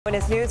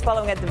Eyewitness News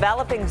following a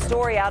developing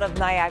story out of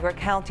Niagara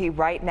County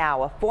right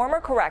now. A former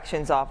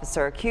corrections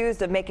officer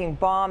accused of making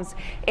bombs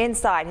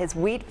inside his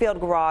Wheatfield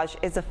garage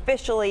is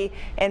officially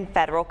in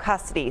federal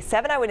custody.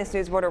 7 Eyewitness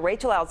News reporter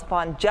Rachel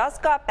Alzafan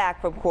just got back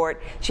from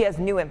court. She has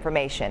new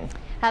information.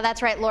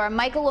 That's right, Laura.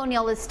 Michael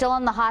O'Neill is still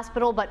in the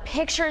hospital, but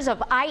pictures of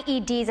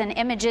IEDs and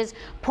images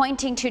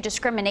pointing to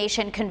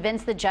discrimination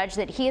convince the judge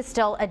that he is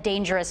still a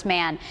dangerous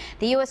man.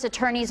 The U.S.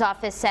 Attorney's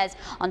Office says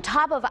on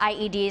top of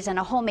IEDs and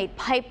a homemade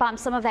pipe bomb,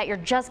 some of that you're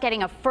just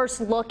getting a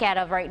first look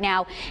at right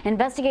now.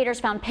 Investigators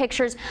found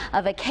pictures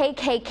of a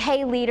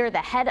KKK leader, the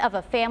head of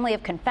a family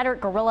of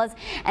Confederate guerrillas,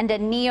 and a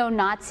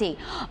neo-Nazi.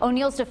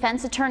 O'Neill's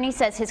defense attorney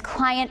says his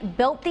client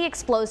built the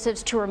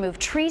explosives to remove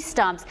tree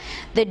stumps.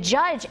 The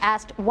judge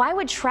asked why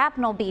would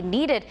shrapnel be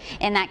needed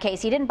in that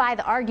case. He didn't buy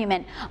the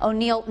argument.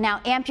 O'Neill, now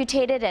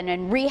amputated and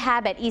in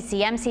rehab at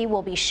ECMC,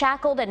 will be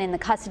shackled and in the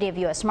custody of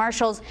U.S.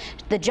 Marshals.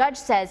 The judge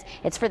says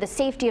it's for the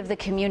safety of the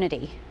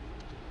community.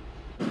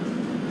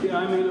 Yeah,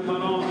 I mean,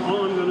 about all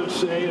I'm going to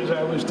say is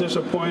I was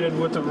disappointed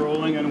with the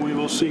ruling, and we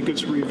will seek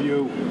its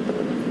review.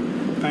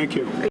 Thank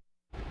you.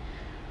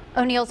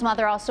 O'Neill's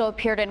mother also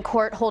appeared in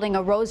court holding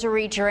a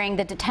rosary during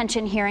the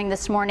detention hearing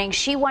this morning.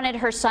 She wanted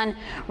her son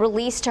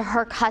released to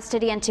her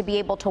custody and to be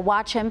able to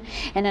watch him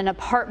in an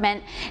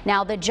apartment.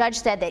 Now, the judge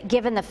said that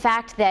given the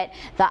fact that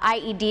the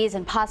IEDs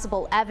and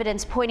possible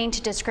evidence pointing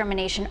to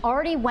discrimination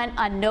already went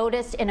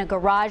unnoticed in a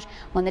garage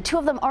when the two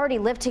of them already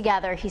lived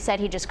together, he said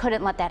he just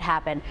couldn't let that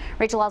happen.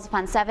 Rachel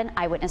Alzafan, 7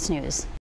 Eyewitness News.